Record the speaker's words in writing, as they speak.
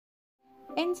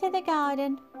Into the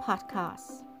Garden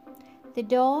podcast, the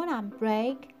dawn and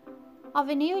break of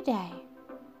a new day,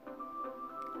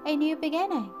 a new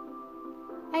beginning,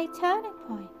 a turning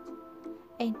point,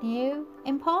 a new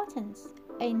importance,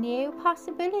 a new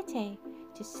possibility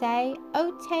to say,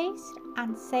 "Oh, taste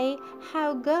and see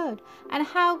how good and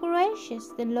how gracious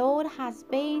the Lord has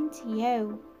been to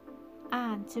you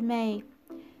and to me."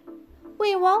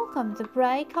 We welcome the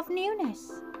break of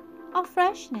newness, of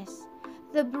freshness,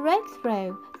 the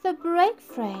breakthrough, the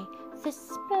breakfree, the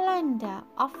splendor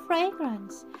of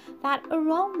fragrance, that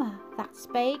aroma that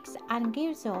speaks and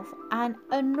gives off an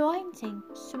anointing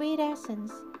sweet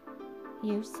essence.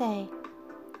 You say,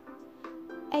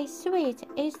 a sweet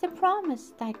is the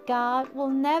promise that God will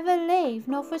never leave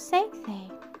nor forsake thee.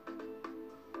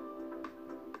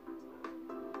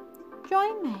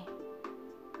 Join me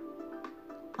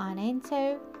on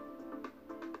Into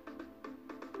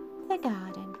the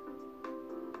Garden.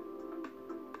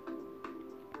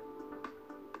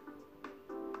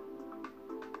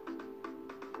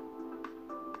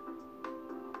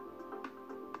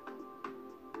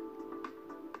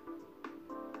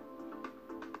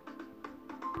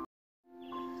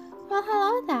 Well,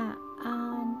 hello there,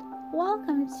 and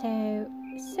welcome to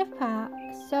Super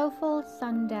Soulful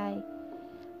Sunday.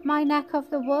 My neck of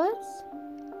the woods,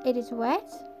 it is wet,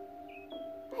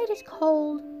 it is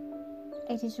cold,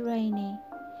 it is rainy.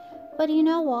 But you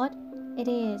know what? It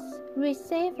is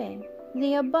receiving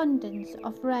the abundance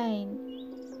of rain.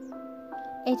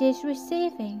 It is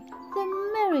receiving the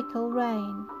miracle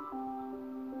rain.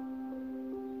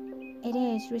 It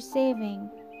is receiving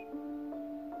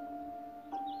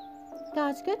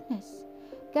God's goodness,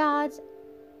 God's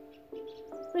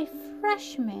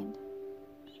refreshment,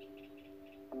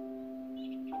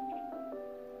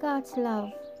 God's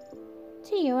love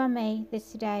to you and me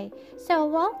this day. So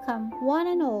welcome one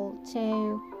and all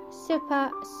to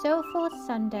Super Soulful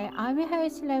Sunday. I'm your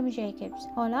host Salome Jacobs.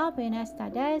 Hola, buenas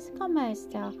tardes, ¿cómo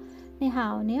está? Ni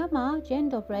hao, ni ma, dzień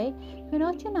dobry,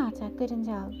 kunochunata, guten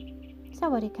Tag,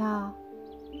 sawadika.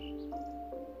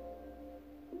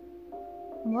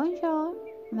 Bonjour,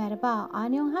 merhaba,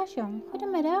 annyeonghaseyo,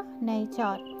 goedemiddag,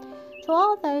 neetot. To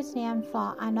all those near and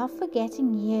far, and not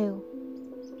forgetting you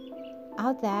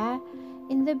out there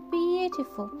in the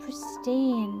beautiful,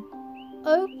 pristine,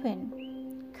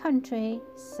 open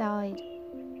countryside.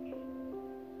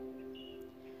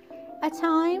 A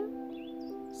time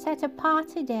set apart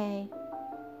today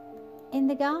in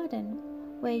the garden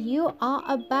where you are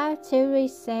about to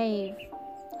receive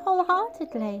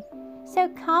wholeheartedly. So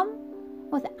come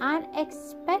with an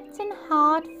expectant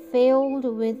heart filled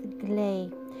with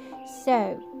glee.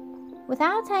 So,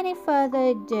 without any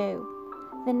further ado,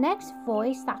 the next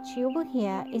voice that you will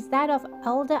hear is that of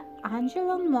Elder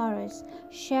Angela Morris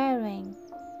sharing,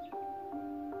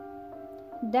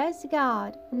 "Does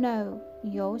God know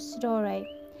your story?"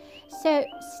 So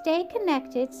stay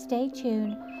connected, stay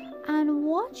tuned, and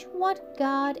watch what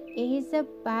God is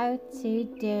about to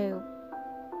do.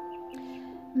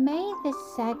 May this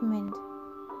segment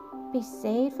be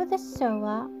seed for the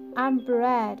sower and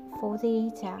bread for the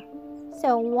eater.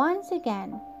 So once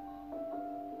again,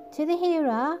 to the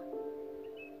hearer,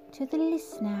 to the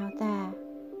listener out there,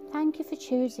 thank you for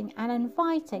choosing and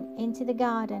inviting into the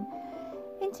garden,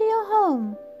 into your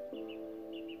home,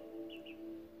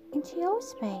 into your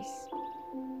space,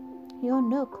 your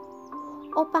nook,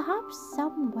 or perhaps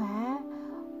somewhere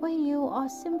where you are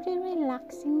simply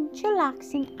relaxing,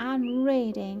 chillaxing, and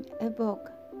reading a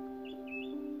book.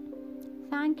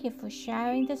 Thank you for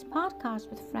sharing this podcast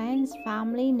with friends,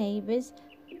 family, neighbors,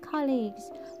 colleagues,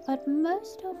 but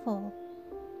most of all,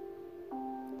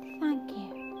 thank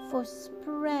you for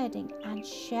spreading and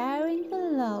sharing the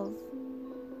love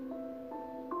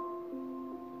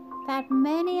that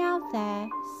many out there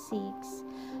seeks.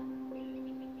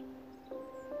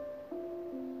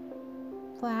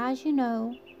 For as you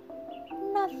know,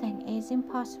 nothing is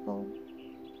impossible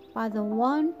by the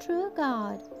one true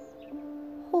God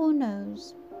who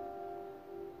knows.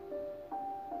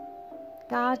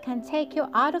 God can take you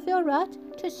out of your rut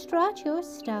to stretch your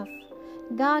stuff.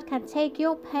 God can take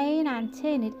your pain and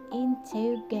turn it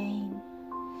into gain.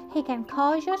 He can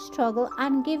cause your struggle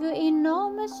and give you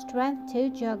enormous strength to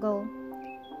juggle.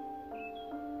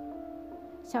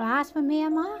 So as for me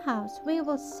and my house, we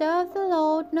will serve the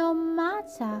Lord no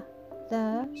matter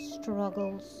the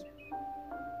struggles.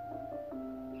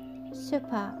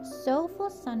 Super Soulful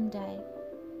Sunday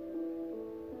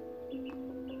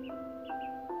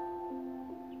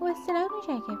with Salome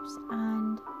Jacobs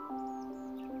and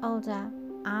Elder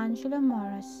Angela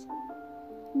Morris.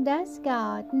 Does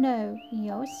God know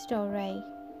your story?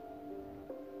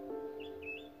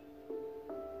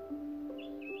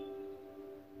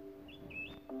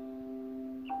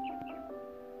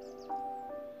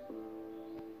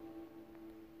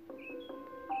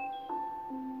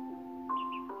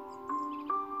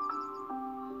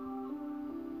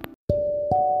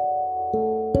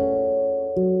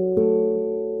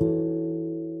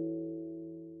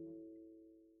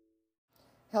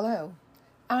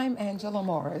 Angela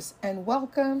Morris, and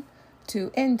welcome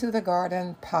to Into the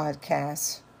Garden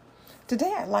podcast.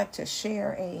 Today I'd like to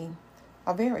share a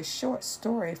very short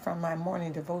story from my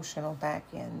morning devotional back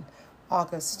in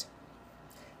August.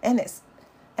 And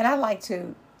I'd like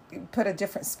to put a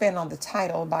different spin on the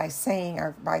title by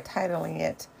titling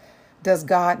it, Does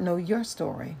God Know Your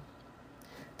Story?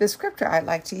 The scripture I'd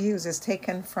like to use is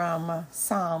taken from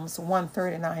Psalms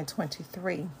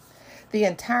 139:23. The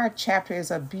entire chapter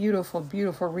is a beautiful,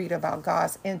 beautiful read about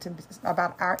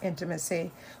about our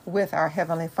intimacy with our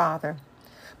Heavenly Father.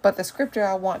 But the scripture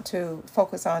I want to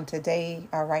focus on today,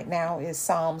 right now, is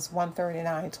Psalms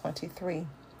 139:23.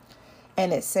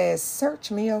 And it says,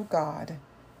 "Search me, O God,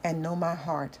 and know my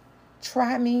heart.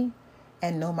 Try me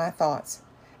and know my thoughts,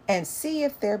 and see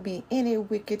if there be any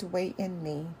wicked way in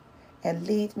me, and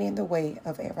lead me in the way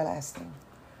of everlasting."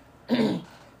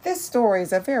 This story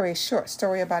is a very short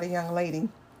story about a young lady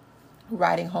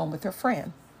riding home with her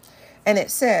friend. And it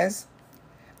says,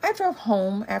 "I drove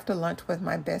home after lunch with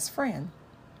my best friend.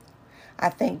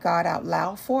 I thank God out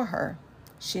loud for her.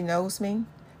 She knows me,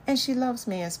 and she loves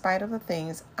me in spite of the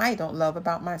things I don't love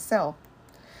about myself.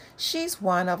 She's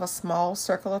one of a small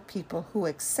circle of people who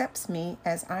accepts me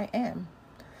as I am.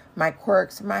 My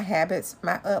quirks, my habits,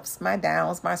 my ups, my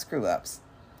downs, my screw-ups.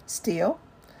 Still,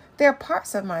 there are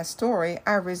parts of my story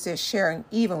I resist sharing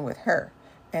even with her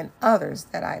and others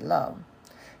that I love.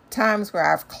 Times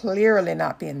where I've clearly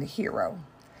not been the hero.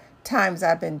 Times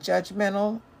I've been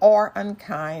judgmental or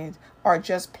unkind or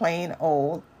just plain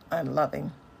old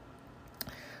unloving.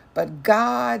 But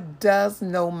God does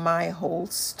know my whole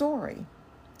story.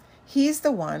 He's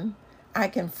the one I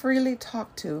can freely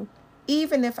talk to,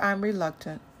 even if I'm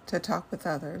reluctant to talk with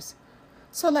others.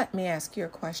 So let me ask you a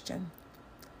question.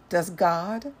 Does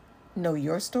God know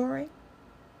your story?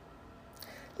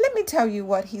 Let me tell you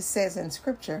what he says in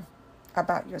scripture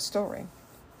about your story.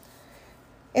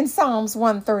 In Psalms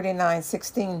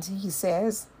 139:16, he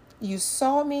says, "You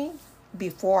saw me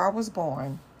before I was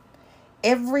born.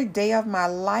 Every day of my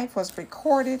life was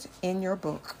recorded in your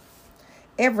book.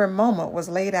 Every moment was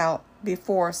laid out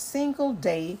before a single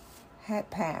day had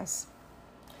passed."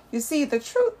 You see, the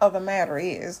truth of the matter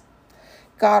is,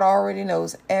 God already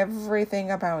knows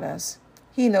everything about us.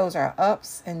 He knows our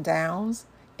ups and downs.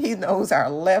 He knows our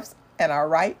lefts and our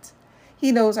rights. He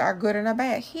knows our good and our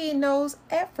bad. He knows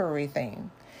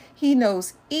everything. He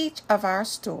knows each of our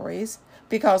stories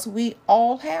because we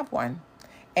all have one.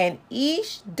 And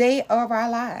each day of our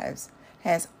lives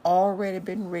has already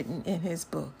been written in his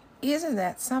book. Isn't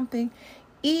that something?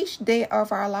 Each day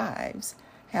of our lives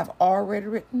have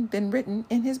already been written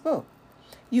in his book.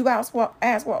 You ask, well,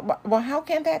 how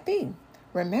can that be?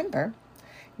 Remember,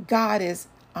 God is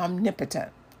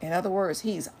omnipotent. In other words,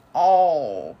 he's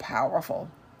all powerful.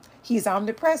 He's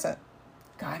omnipresent.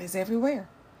 God is everywhere.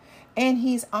 And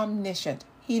he's omniscient.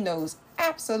 He knows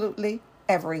absolutely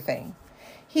everything.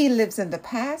 He lives in the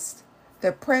past,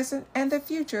 the present, and the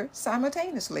future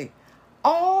simultaneously,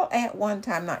 all at one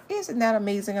time. Now, isn't that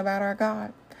amazing about our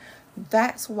God?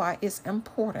 That's why it's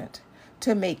important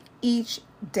to make each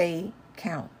day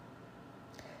count.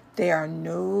 There are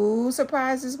no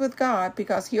surprises with God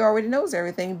because he already knows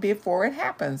everything before it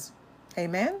happens.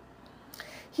 Amen?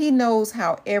 He knows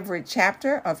how every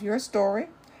chapter of your story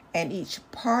and each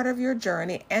part of your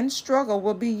journey and struggle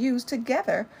will be used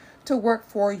together to work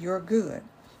for your good.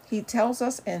 He tells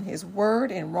us in his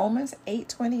word in Romans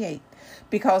 8:28,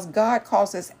 because God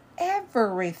causes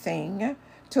everything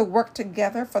to work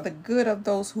together for the good of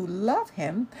those who love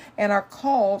him and are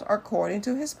called according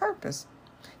to his purpose.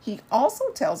 He also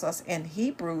tells us in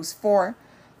Hebrews 4,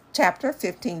 chapter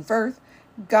 15 verse,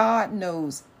 God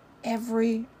knows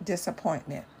every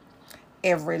disappointment,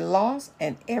 every loss,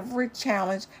 and every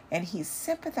challenge, and he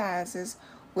sympathizes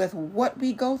with what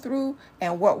we go through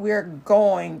and what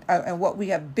what we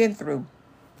have been through.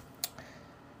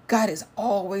 God is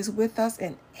always with us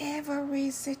in every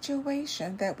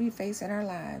situation that we face in our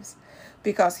lives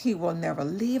because he will never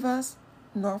leave us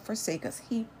nor forsake us.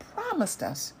 He promised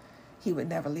us he would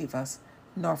never leave us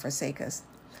nor forsake us.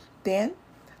 Then,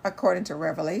 according to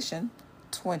Revelation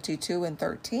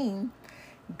 22:13,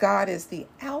 God is the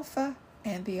Alpha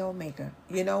and the Omega.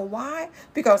 You know why?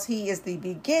 Because he is the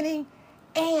beginning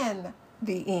and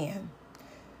the end.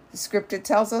 The scripture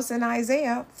tells us in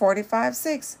Isaiah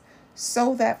 45:6,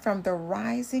 so that from the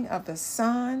rising of the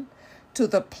sun to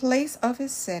the place of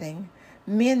his setting,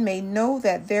 men may know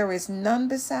that there is none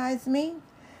besides me.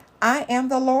 I am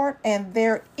the Lord, and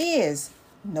there is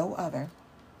no other.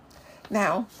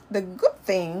 Now, the good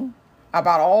thing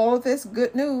about all of this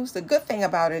good news, the good thing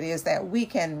about it is that we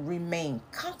can remain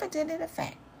confident in the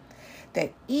fact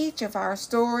that each of our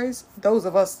stories, those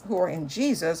of us who are in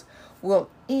Jesus, will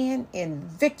end in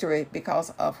victory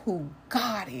because of who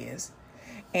God is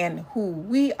and who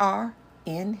we are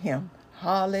in him.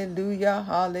 Hallelujah,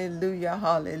 hallelujah,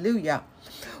 hallelujah.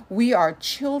 We are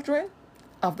children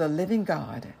of the living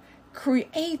God,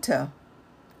 creator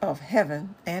of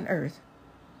heaven and earth.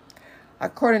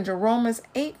 According to Romans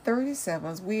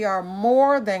 8:37, we are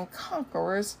more than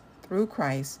conquerors through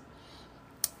Christ.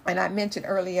 And I mentioned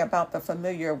earlier about the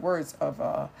familiar words of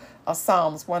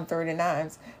Psalms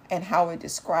 139 and how it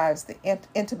describes the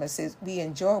intimacies we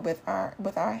enjoy with our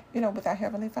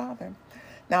Heavenly Father.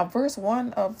 Now, verse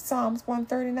 1 of Psalms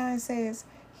 139 says,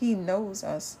 He knows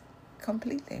us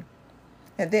completely.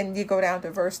 And then you go down to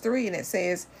verse 3 and it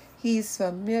says, He's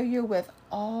familiar with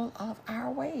all of our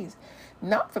ways.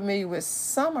 Not familiar with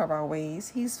some of our ways.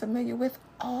 He's familiar with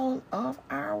all of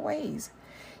our ways.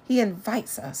 He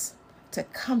invites us to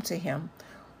come to him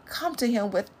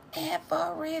with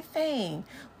everything,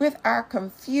 with our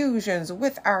confusions,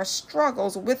 with our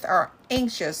struggles, with our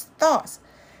anxious thoughts,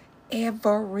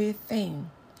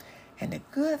 everything. And the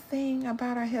good thing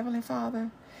about our Heavenly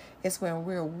Father is when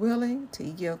we're willing to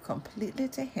yield completely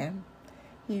to him,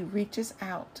 he reaches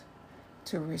out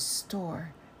to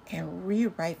restore and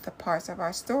rewrite the parts of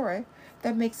our story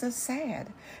that makes us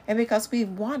sad and because we've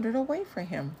wandered away from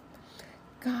him.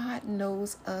 God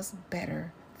knows us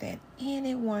better than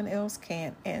anyone else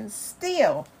can. And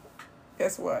still,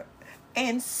 guess what?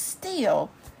 And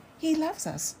still, he loves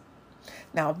us.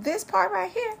 Now, this part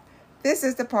right here, this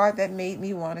is the part that made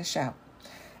me want to shout.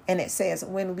 And it says,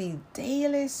 when we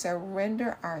daily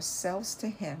surrender ourselves to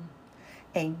him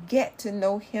and get to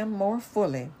know him more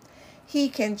fully, he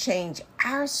can change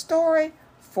our story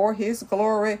for his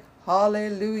glory.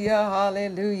 Hallelujah,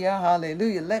 hallelujah,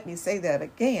 hallelujah. Let me say that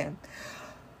again.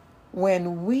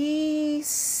 When we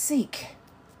seek,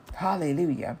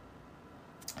 hallelujah,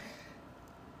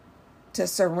 to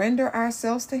surrender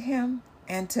ourselves to him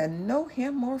and to know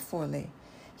him more fully,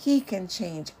 he can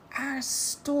change our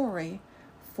story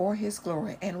for his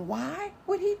glory. And why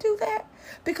would he do that?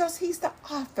 Because he's the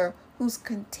author who's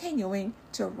continuing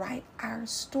to write our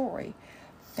story.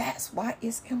 That's why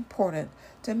it's important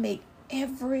to make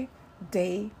every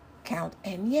day count.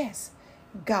 And yes,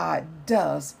 God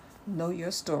does know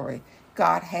your story.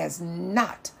 God has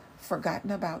not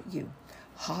forgotten about you.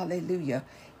 Hallelujah.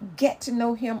 Get to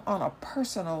know him on a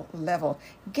personal level.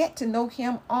 Get to know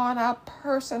him on a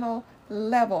personal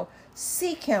level.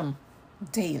 Seek him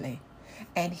daily.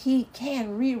 And he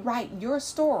can rewrite your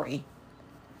story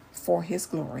for his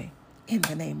glory. In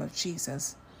the name of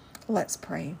Jesus. Let's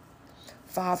pray.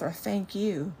 Father, thank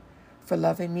you for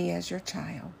loving me as your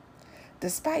child.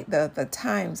 Despite the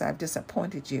times I've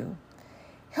disappointed you,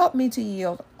 help me to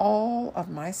yield all of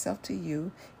myself to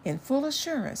you in full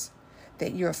assurance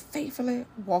that you're faithfully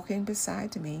walking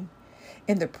beside me.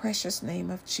 In the precious name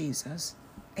of Jesus,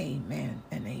 amen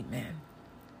and amen.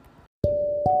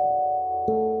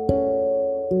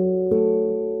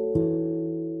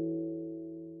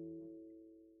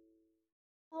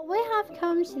 Well, we have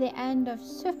come to the end of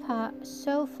Super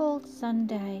Soulful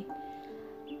Sunday.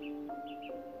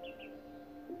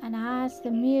 And as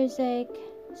the music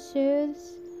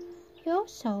soothes your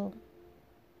soul,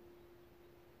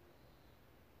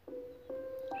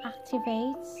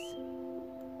 activates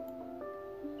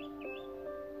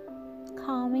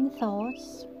calming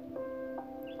thoughts,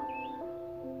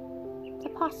 the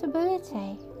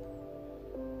possibility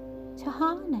to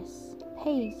harness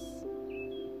peace,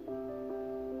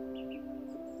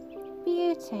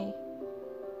 beauty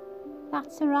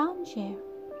that surrounds you,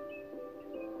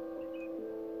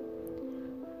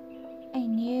 a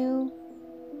new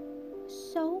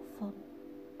soulful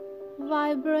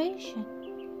vibration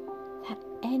that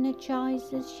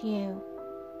energizes you.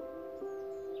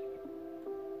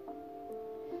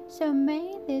 So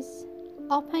may this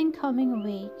up and coming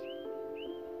week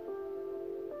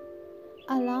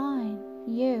align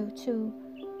you to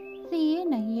the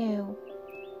inner you,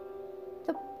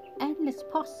 the endless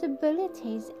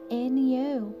possibilities in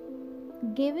you,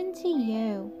 given to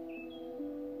you.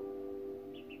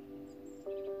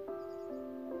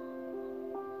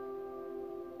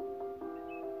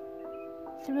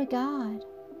 Through God.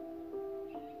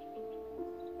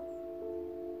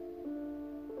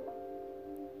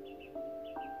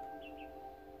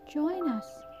 Join us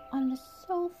on the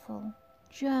soulful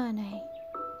journey,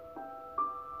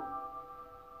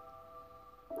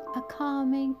 a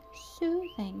calming,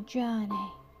 soothing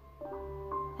journey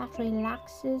that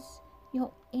relaxes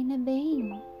your inner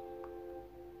being,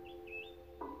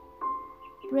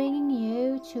 bringing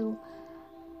you to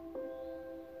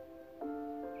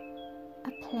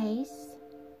a place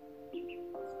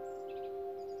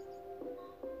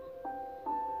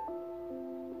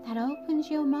that opens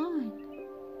your mind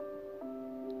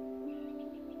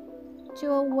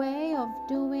to a way of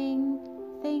doing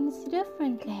things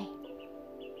differently,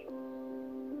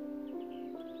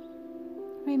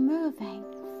 removing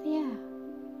fear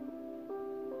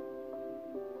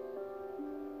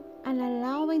and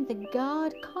allowing the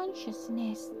God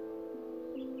consciousness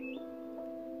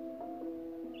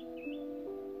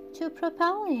to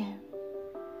propel you,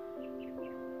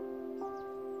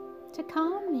 to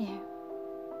calm you,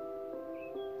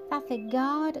 that the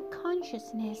God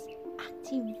consciousness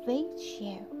activates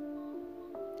you,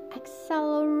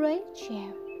 accelerates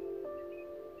you.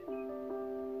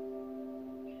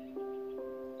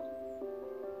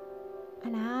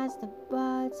 And as the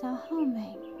birds are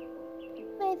humming,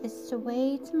 may the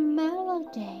sweet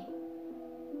melody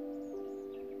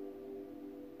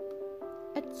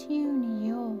attune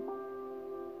your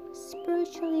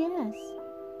spiritual ears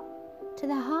to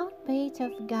the heartbeat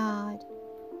of God,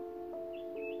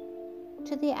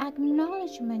 to the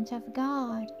acknowledgement of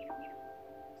God,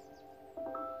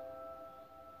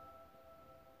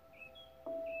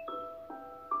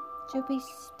 to be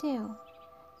still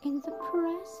in the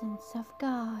presence of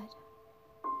God.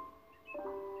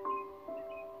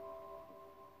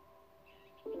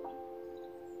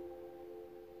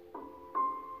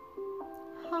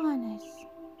 Harness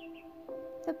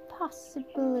the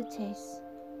possibilities,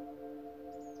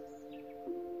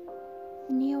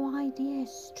 the new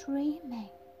ideas streaming,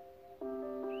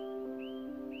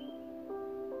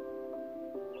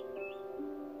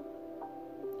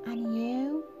 and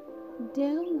you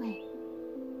doing.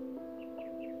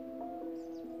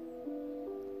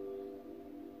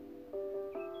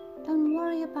 Don't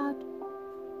worry about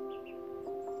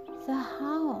the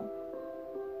how.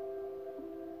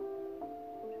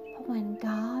 But when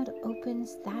God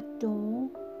opens that door,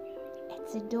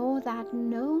 it's a door that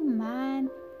no man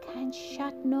can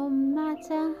shut, no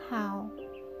matter how.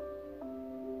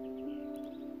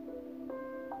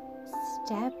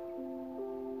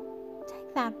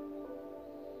 Take that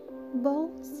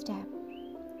bold step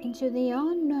into the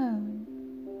unknown,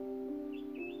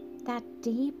 that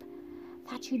deep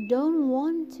that you don't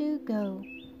want to go.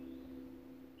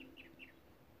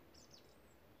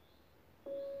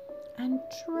 And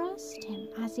trust Him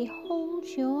as He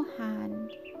holds your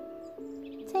hand,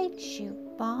 takes you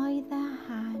by the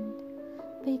hand,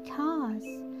 because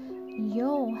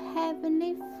your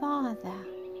Heavenly Father,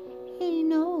 He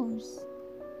knows.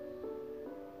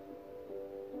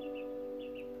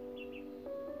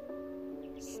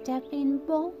 Step in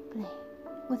boldly,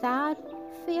 without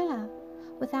fear,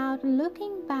 without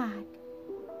looking back.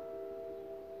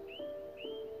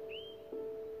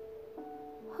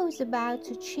 Who's about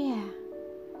to cheer?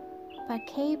 But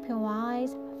keep your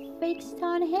eyes fixed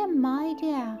on Him, my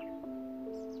dear.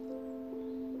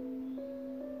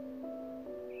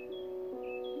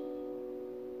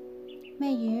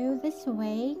 May you this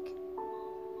week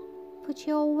put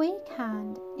your weak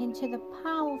hand into the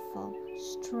powerful,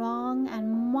 strong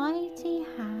and mighty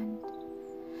hand,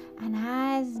 and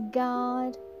as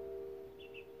God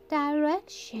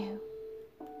directs you,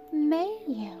 may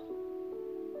you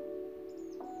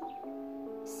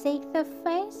seek the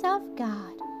face of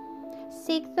God,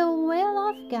 seek the will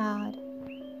of God.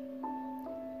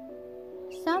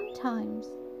 Sometimes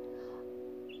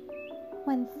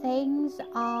when things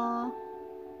are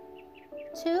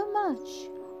too much,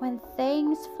 when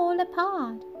things fall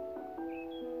apart,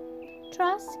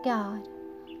 trust God,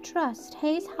 trust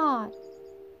His heart.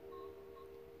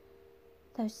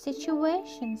 Those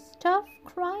situations, tough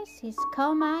crises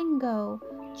come and go,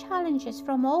 challenges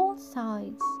from all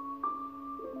sides,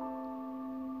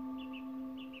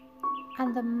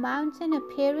 and the mountain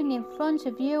appearing in front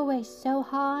of you is so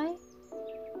high,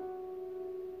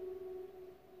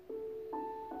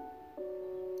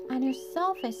 and your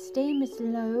self-esteem is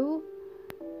low,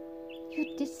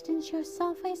 you distance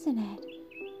yourself, isn't it?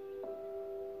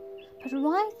 But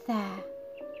right there,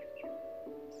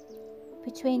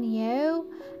 between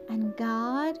you and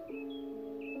God,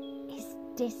 is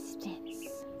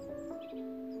distance.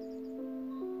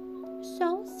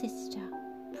 Soul sister,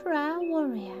 prayer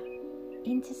warrior,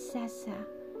 intercessor,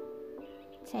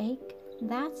 take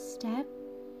that step.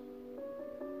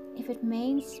 If it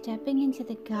means stepping into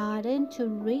the garden to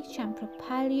reach and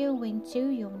propel you into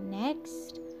your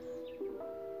next,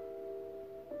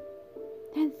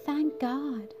 then thank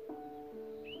God.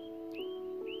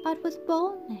 But with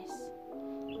boldness,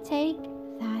 take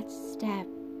that step,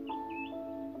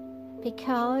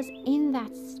 because in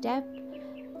that step,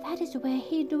 that is where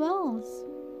He dwells.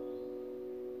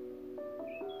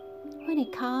 when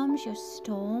it calms your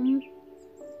storm,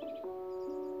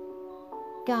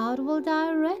 God will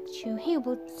direct you. He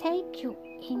will take you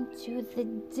into the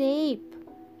deep.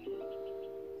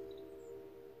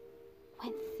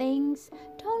 When things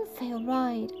don't feel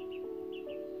right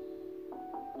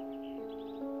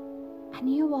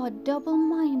and you are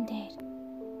double-minded,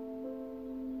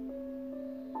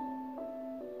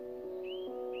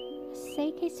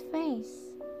 seek His face.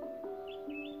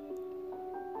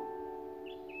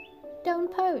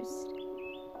 Don't post.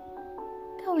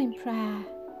 Go in prayer.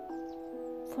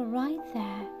 For right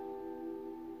there,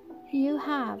 you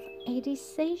have a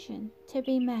decision to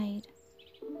be made.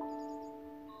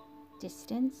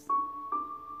 Distance,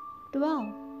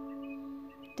 dwell,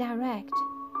 direct,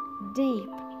 deep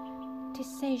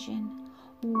decision.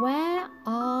 Where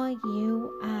are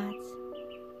you at?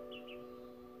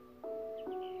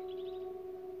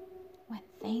 When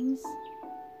things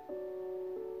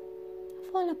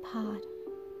fall apart,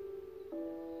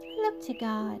 look to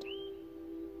God.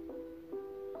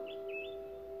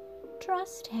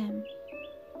 Trust Him.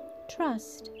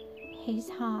 Trust His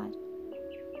heart.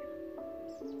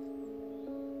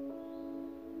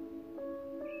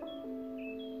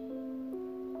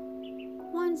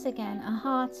 Once again, a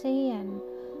hearty and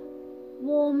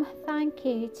warm thank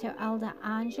you to Elder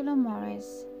Angela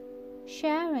Morris,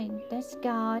 sharing Does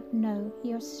God Know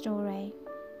Your Story?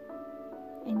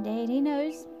 Indeed, He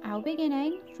knows our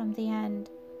beginning from the end.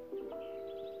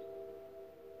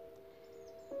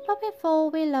 But before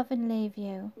we love and leave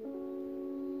you,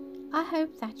 I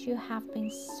hope that you have been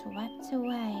swept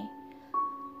away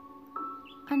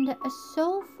under a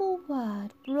soulful word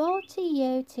brought to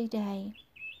you today.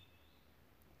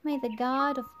 May the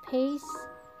God of peace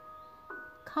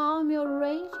calm your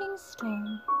raging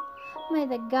storm. May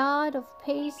the God of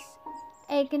peace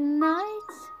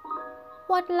ignite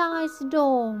what lies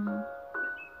dormant.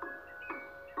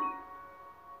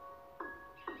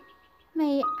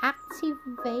 May He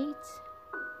activate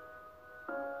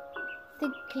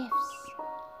the gifts,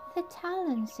 the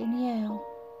talents in you.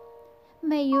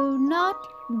 May you not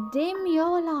dim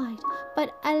your light,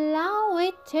 but allow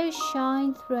it to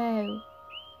shine through.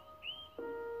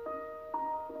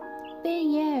 Be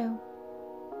you.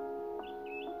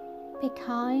 Be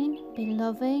kind, be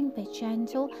loving, be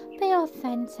gentle, be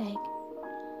authentic.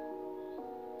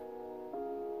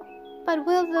 But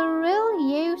will the real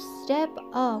you step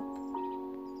up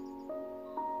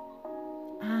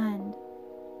and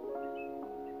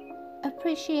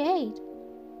appreciate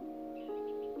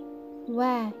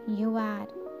where you are?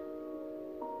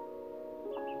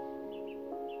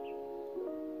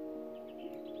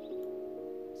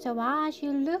 So as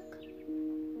you look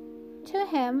to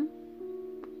Him,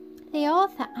 the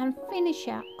author and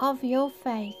finisher of your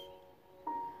faith,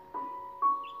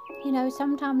 you know,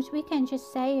 sometimes we can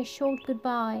just say a short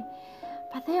goodbye,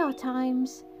 but there are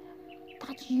times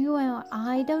that you and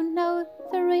I don't know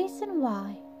the reason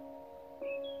why.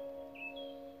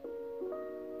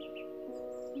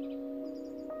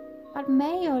 But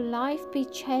may your life be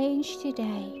changed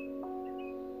today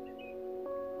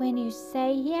when you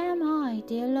say, Here am I,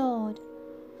 dear Lord.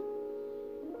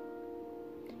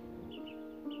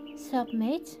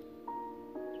 Submit.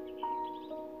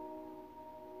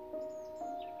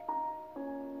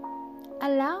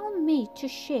 Allow me to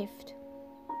shift.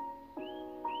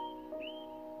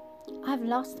 I've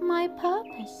lost my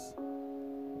purpose,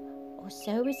 or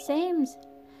so it seems.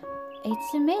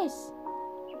 It's a miss.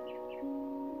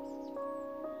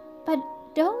 But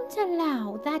don't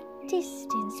allow that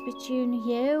distance between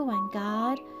you and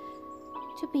God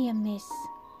to be a miss.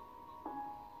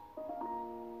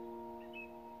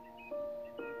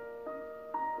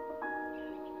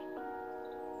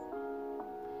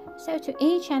 So to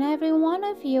each and every one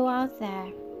of you out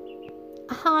there,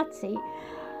 a hearty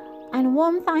and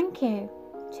warm thank you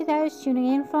to those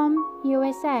tuning in from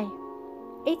USA,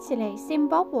 Italy,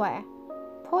 Zimbabwe,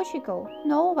 Portugal,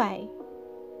 Norway,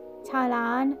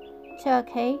 Thailand,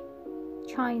 Turkey,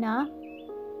 China,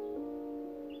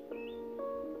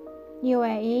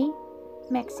 UAE,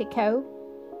 Mexico,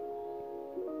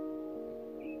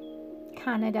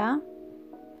 Canada,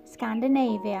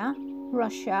 Scandinavia,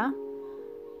 Russia.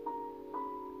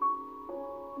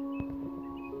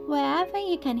 Wherever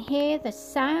you can hear the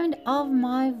sound of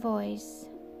my voice,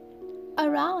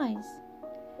 arise,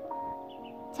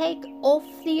 take off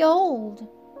the old,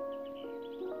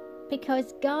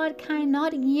 because God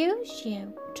cannot use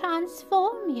you,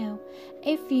 transform you,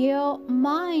 if your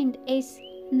mind is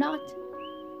not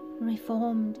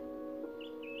reformed.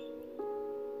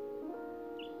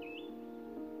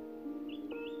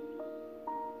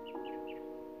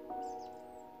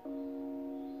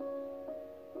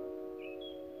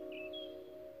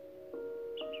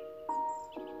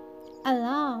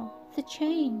 allow the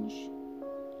change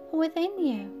within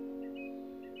you.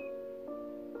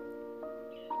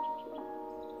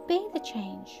 Be the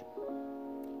change.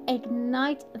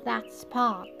 Ignite that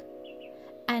spark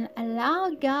and allow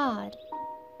God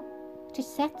to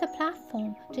set the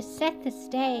platform, to set the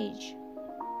stage.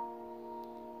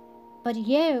 But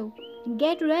you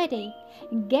get ready,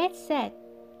 get set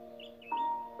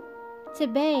to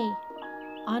be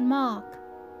on mark.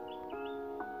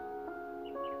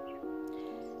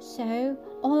 So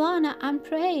all honor and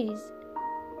praise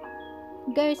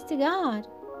goes to God,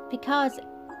 because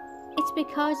it's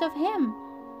because of Him.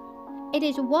 It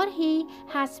is what He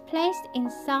has placed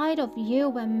inside of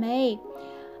you and me.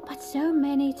 But so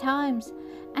many times,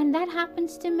 and that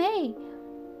happens to me,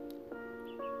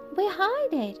 we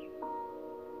hide it.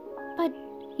 But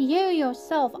you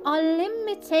yourself are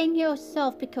limiting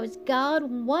yourself, because God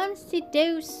wants to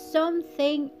do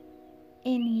something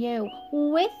in you,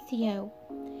 with you.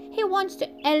 He wants to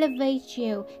elevate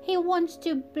you. He wants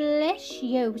to bless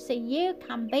you so you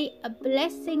can be a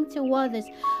blessing to others.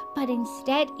 But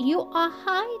instead, you are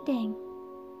hiding.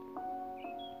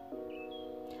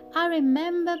 I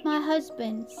remember my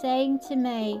husband saying to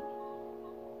me,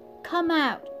 "Come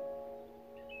out.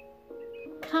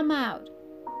 Come out."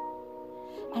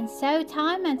 And so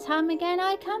time and time again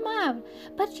I come out.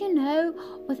 But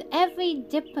with every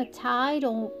dip or tide,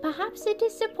 or perhaps a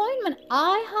disappointment,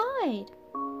 I hide.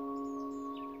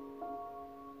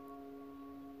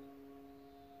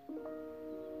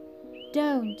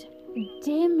 Don't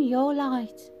dim your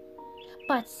light,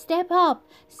 but step up,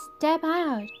 step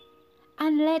out,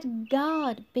 and let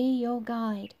God be your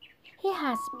guide. He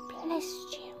has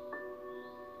blessed you,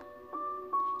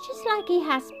 just like He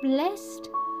has blessed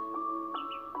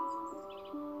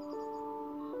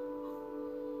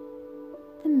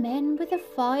the men with the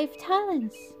 5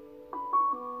 talents.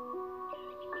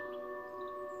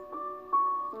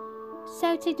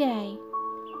 So today,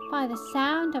 by the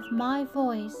sound of my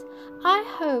voice, I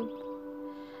hope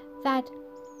that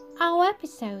our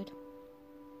episode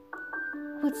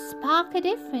would spark a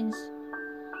difference,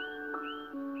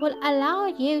 will allow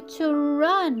you to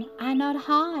run and not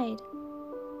hide,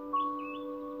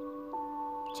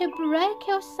 to break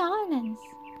your silence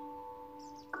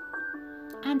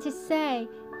and to say,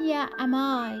 "Here am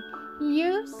I,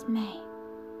 use me."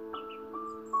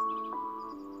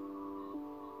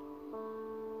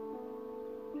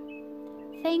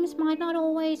 Things might not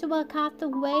always work out the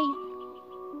way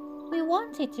we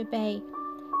want it to be.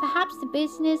 Perhaps the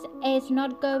business is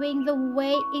not going the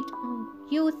way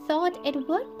you thought it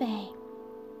would be.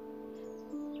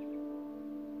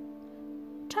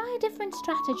 Try a different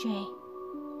strategy.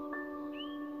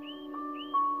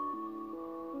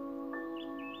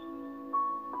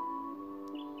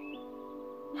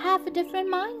 Have a different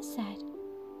mindset,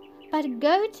 but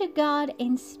go to God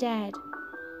instead.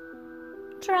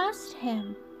 Trust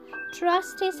Him,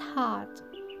 trust His heart,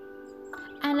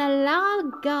 and allow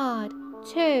God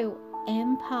to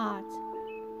impart.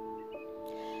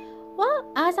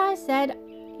 Well, as I said,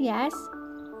 yes,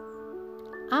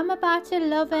 I'm about to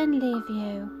love and leave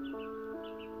you.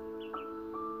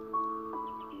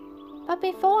 But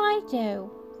before I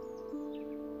do,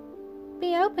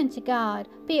 be open to God,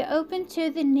 be open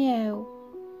to the new.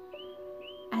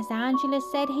 As Angela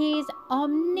said, He is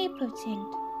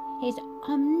omnipotent, He is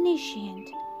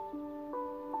omniscient.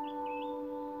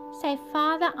 Say,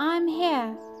 "Father, I'm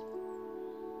here.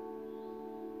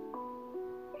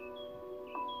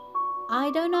 I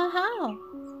don't know how.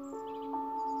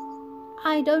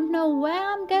 I don't know where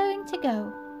I'm going to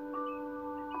go.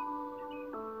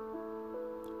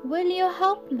 Will you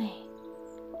help me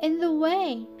in the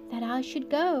way that I should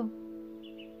go?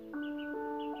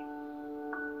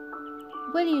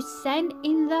 Will you send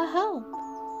in the help?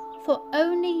 For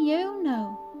only you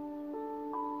know."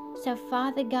 So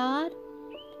Father God,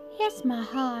 here's my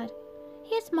heart,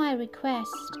 here's my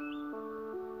request.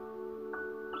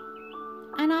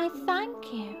 And I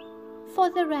thank you for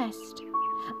the rest.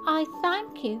 I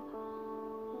thank you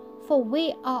for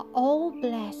we are all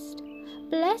blessed.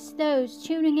 Bless those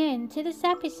tuning in to this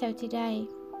episode today.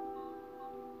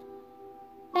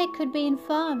 They could be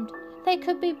informed, they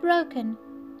could be broken,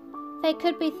 they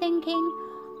could be thinking,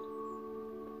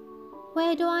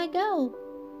 "Where do I go?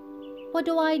 What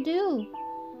do I do?"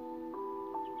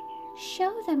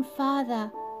 Show them,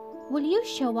 Father. Will you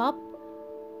show up?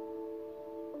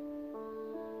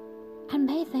 And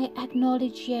may they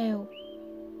acknowledge you.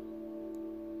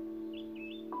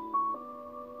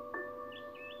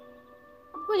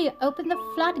 Will you open the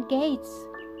floodgates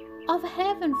of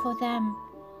heaven for them?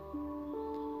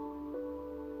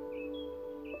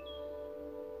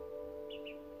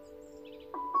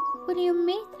 Will you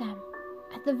meet them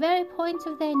at the very point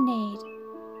of their need?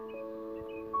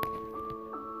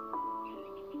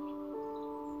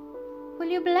 Will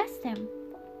you bless them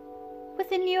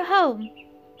with a new home,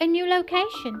 a new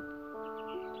location?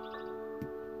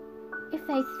 If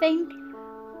they think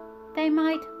they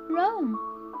might roam,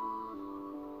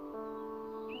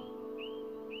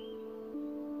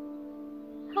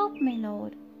 help me,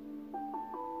 Lord.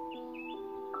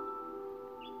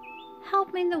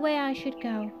 Help me in the way I should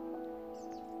go.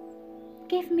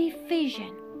 Give me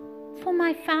vision for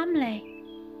my family.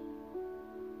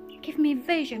 Give me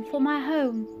vision for my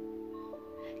home.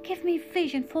 Give me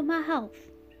vision for my health.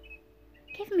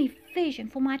 Give me vision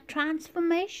for my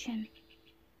transformation.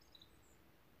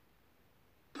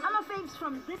 Faves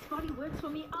from This Body Works For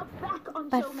Me are back on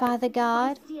But show Father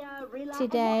God, Feistia,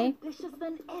 today ambitious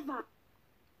than ever.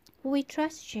 we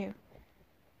trust you.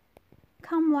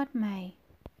 Come what may.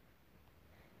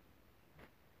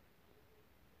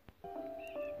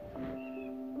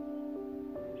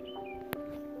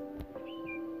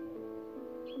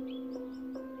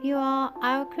 You are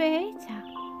our Creator.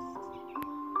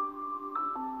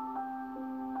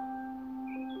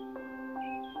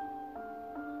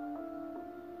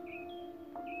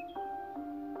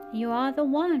 You are the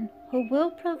one who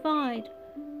will provide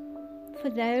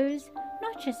for those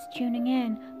not just tuning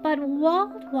in, but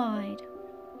worldwide.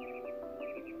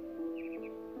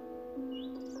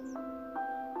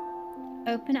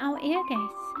 Open our ear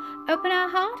gates, open our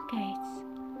heart gates,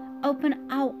 open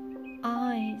our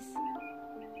eyes.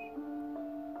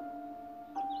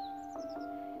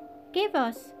 Give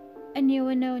us a new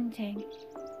anointing.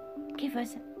 Give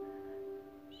us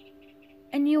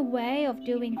a new way of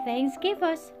doing things. Give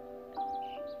us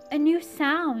a new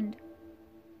sound.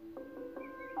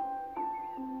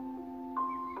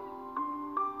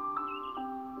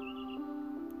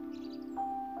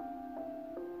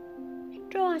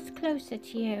 Draw us closer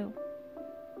to you.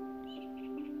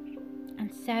 And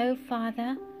so,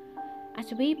 Father,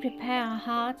 as we prepare our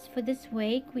hearts for this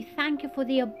week, we thank you for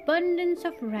the abundance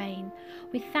of rain.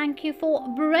 We thank you for a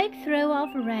breakthrough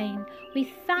of rain. We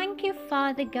thank you,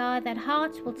 Father God, that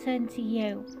hearts will turn to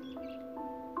you,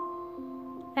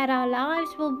 that our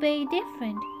lives will be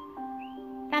different,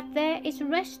 that there is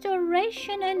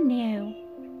restoration anew,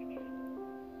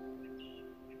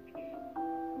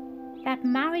 that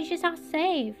marriages are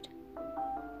saved,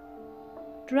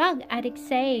 drug addicts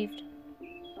saved,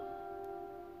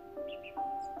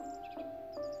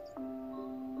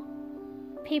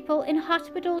 people in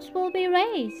hospitals will be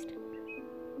raised,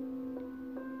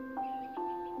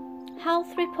 health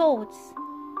reports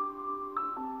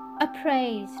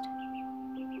appraised,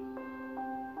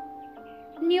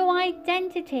 new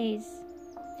identities.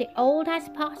 The old has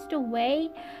passed away.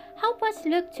 Help us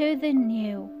look to the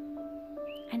new.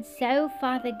 And so,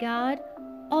 Father God,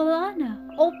 all honor,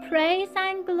 all praise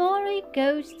and glory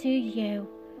goes to you.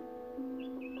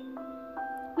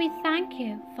 We thank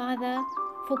you, Father,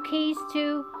 for keys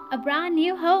to a brand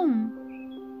new home.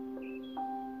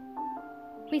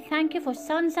 We thank you for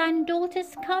sons and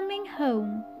daughters coming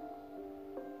home.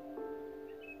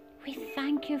 We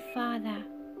thank you, Father,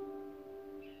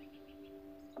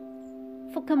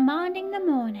 for commanding the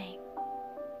morning.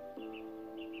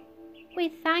 We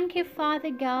thank you,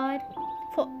 Father God,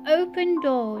 for open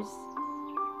doors.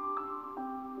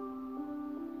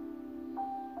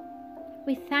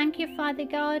 We thank you, Father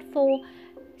God, for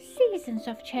seasons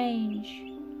of change.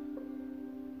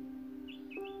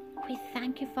 We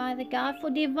thank you, Father God, for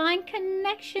divine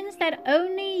connections that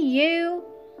only you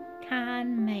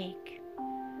can make.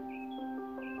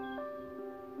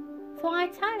 For I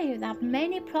tell you that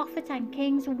many prophets and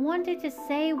kings wanted to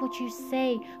say what you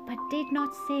say, but did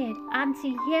not say it, and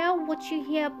to hear what you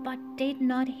hear, but did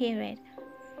not hear it.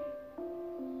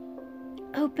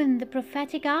 Open the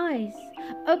prophetic eyes,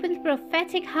 open the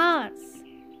prophetic hearts.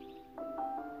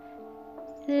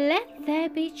 Let there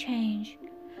be change,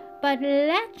 but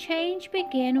let change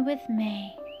begin with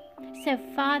me. So,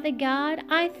 Father God,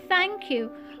 I thank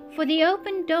you for the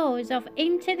open doors of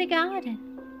Into the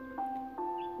Garden,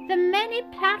 the many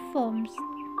platforms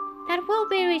that we'll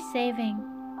be receiving.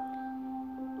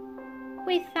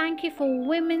 We thank you for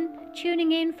women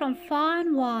tuning in from far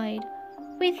and wide.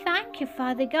 We thank you,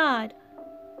 Father God,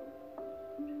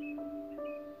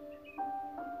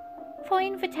 for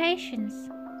invitations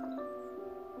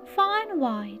far and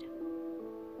wide.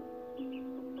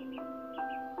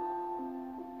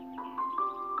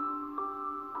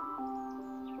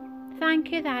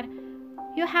 Thank you that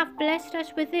you have blessed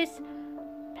us with this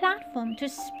platform to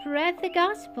spread the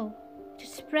gospel, to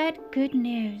spread good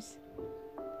news.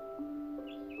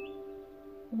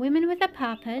 Women with a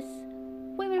purpose,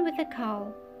 women with a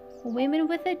call, women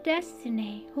with a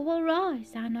destiny who will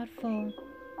rise and not fall.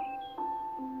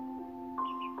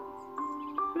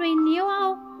 Renew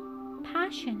our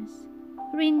passions,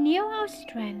 renew our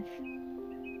strength.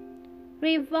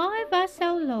 Revive us,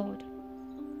 O Lord.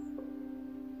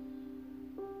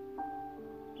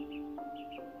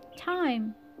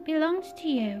 Time belongs to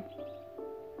you.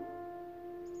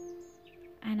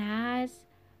 And as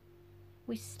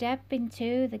we step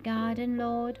into the garden,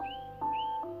 Lord,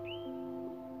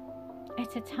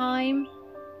 it's a time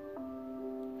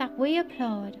that we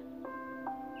applaud.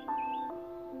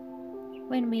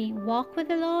 When we walk with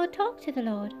the Lord, talk to the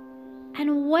Lord,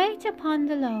 and wait upon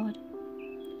the Lord.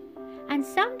 And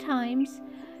sometimes,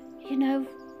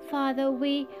 Father,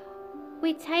 we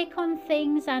take on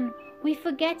things and we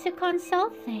forget to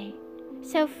consult Thee.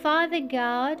 So, Father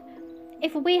God,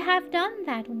 if we have done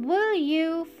that, will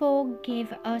You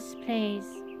forgive us, please?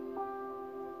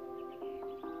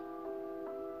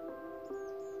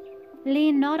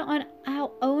 Lean not on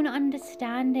our own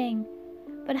understanding,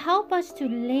 but help us to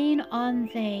lean on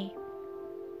Thee.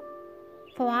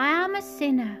 For I am a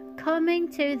sinner coming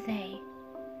to Thee.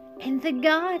 In the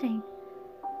garden,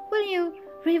 will You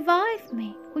revive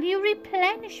me? Will You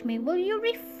replenish me? Will You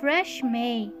refresh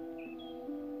me?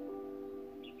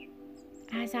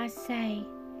 As I say,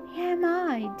 here am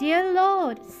I, dear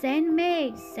Lord, send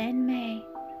me, send me.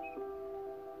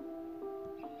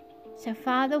 So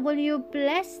Father, will You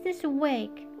bless this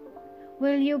week?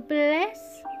 Will You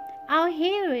bless our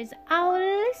hearers, our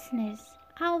listeners,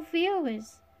 our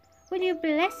viewers? Will You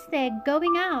bless their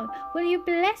going out? Will You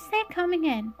bless their coming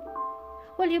in?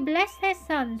 Will You bless their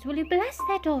sons? Will You bless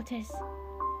their daughters?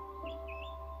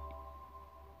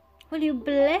 Will You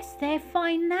bless their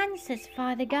finances,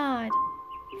 Father God?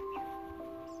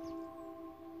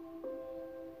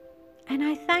 And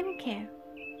I thank You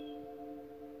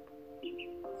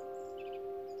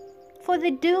for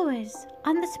the doers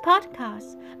on this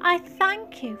podcast. I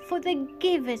thank You for the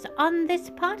givers on this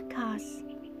podcast.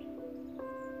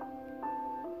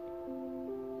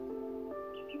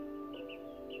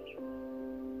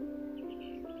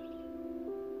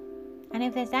 And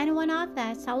if there's anyone out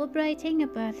there celebrating a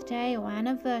birthday or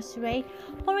anniversary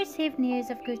or received news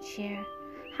of good cheer,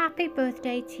 happy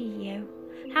birthday to you,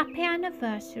 happy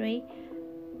anniversary,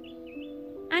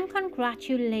 and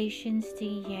congratulations to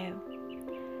you.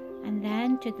 And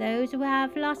then to those who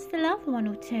have lost a loved one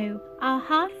or two, our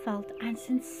heartfelt and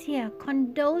sincere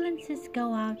condolences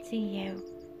go out to you.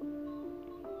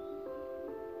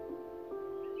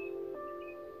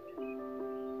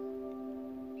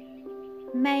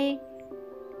 May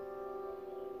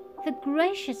the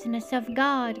graciousness of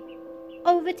God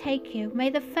overtake you.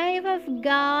 May the favor of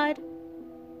God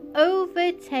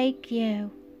overtake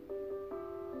you.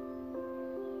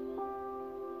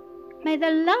 May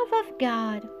the love of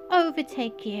God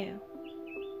overtake you.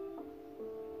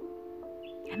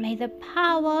 And may the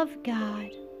power of God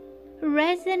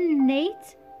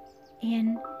resonate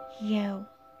in you.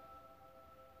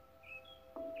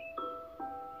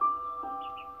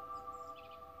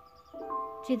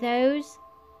 To those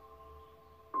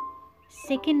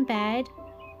sick in bed,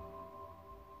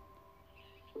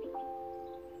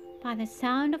 by the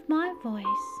sound of my voice,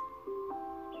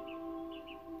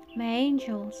 may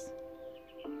angels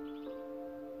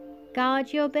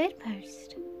guard your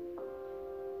bedpost.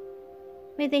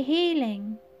 May the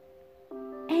healing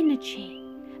energy,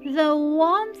 the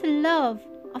warmth, love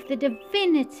of the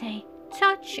divinity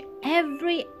touch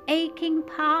every aching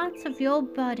part of your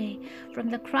body, from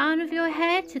the crown of your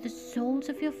head to the soles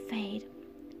of your feet.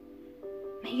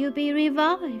 May you be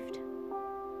revived.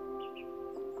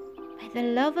 May the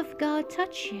love of God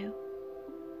touch you.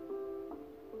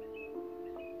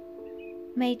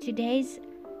 May today's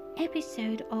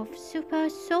episode of Super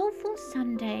Soulful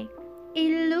Sunday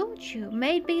elude you.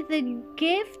 May it be the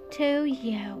gift to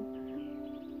you.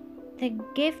 The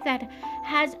gift that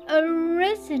has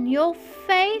arisen your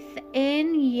faith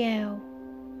in you.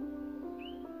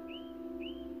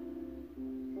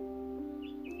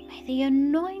 May the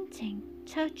anointing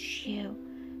touch you.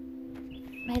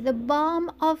 May the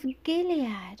balm of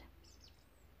Gilead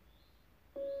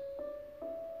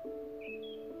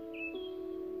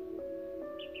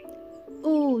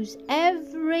ooze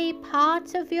every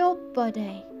part of your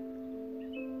body,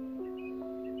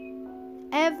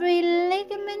 every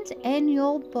ligament in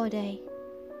your body,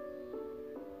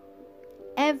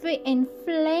 every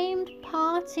inflamed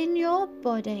part in your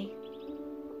body.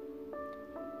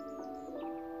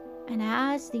 And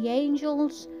as the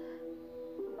angels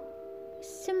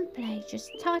simply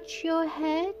just touch your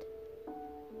head,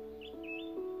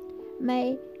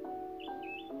 may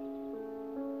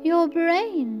your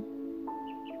brain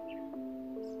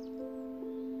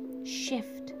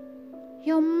shift,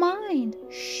 your mind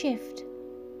shift.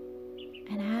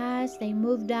 And as they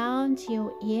move down to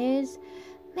your ears,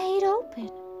 may it open.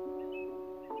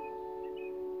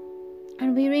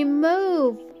 And we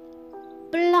remove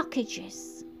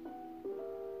blockages.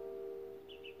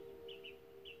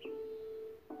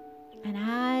 And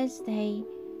as they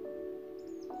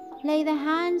lay their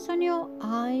hands on your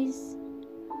eyes,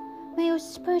 may your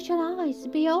spiritual eyes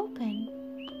be open,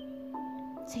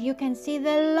 so you can see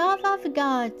the love of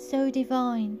God so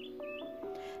divine.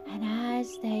 And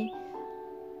as they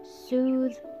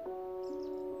soothe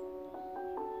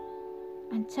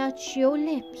and touch your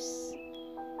lips,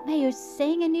 may you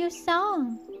sing a new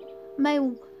song. May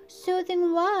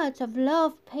soothing words of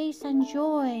love, peace and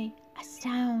joy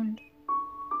astound.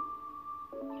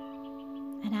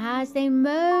 And as they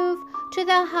move to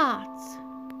the heart,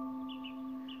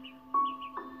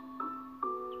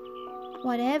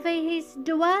 whatever is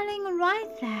dwelling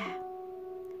right there,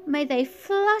 may they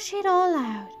flush it all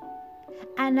out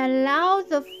and allow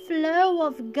the flow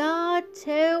of God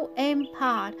to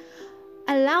impart.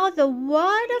 Allow the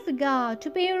word of God to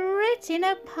be written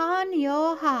upon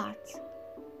your heart.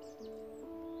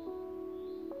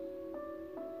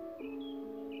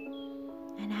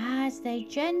 And as they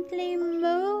gently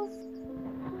move,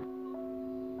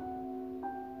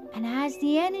 and as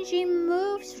the energy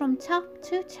moves from top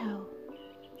to toe,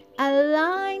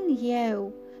 align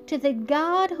you to the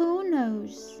God who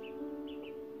knows.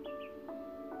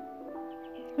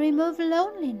 Remove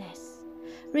loneliness,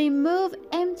 remove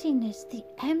emptiness, the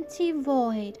empty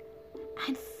void,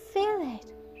 and fill it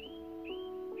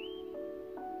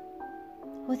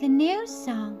with a new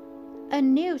song, a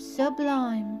new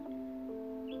sublime.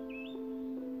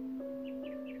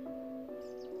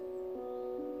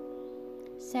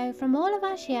 So from all of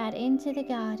us here into the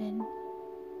garden,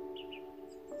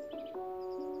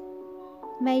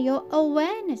 may your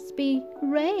awareness be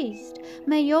raised.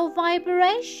 May your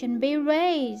vibration be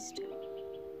raised.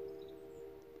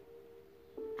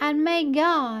 And may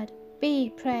God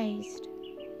be praised.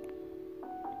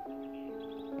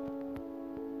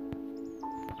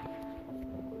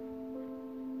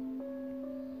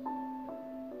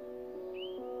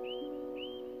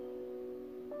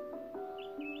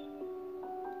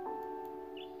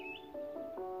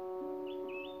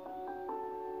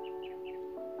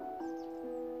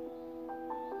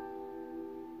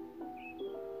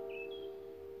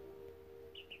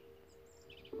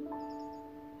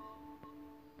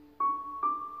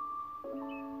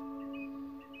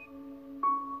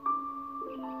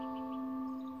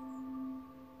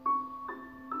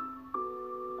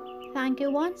 Thank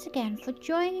you once again for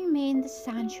joining me in the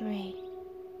sanctuary.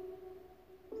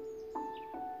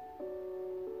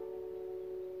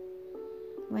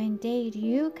 Where indeed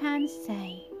you can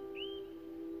say,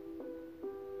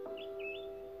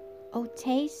 "Oh,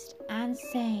 taste and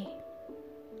say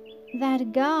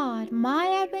that God,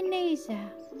 my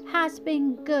Ebenezer, has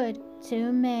been good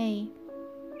to me."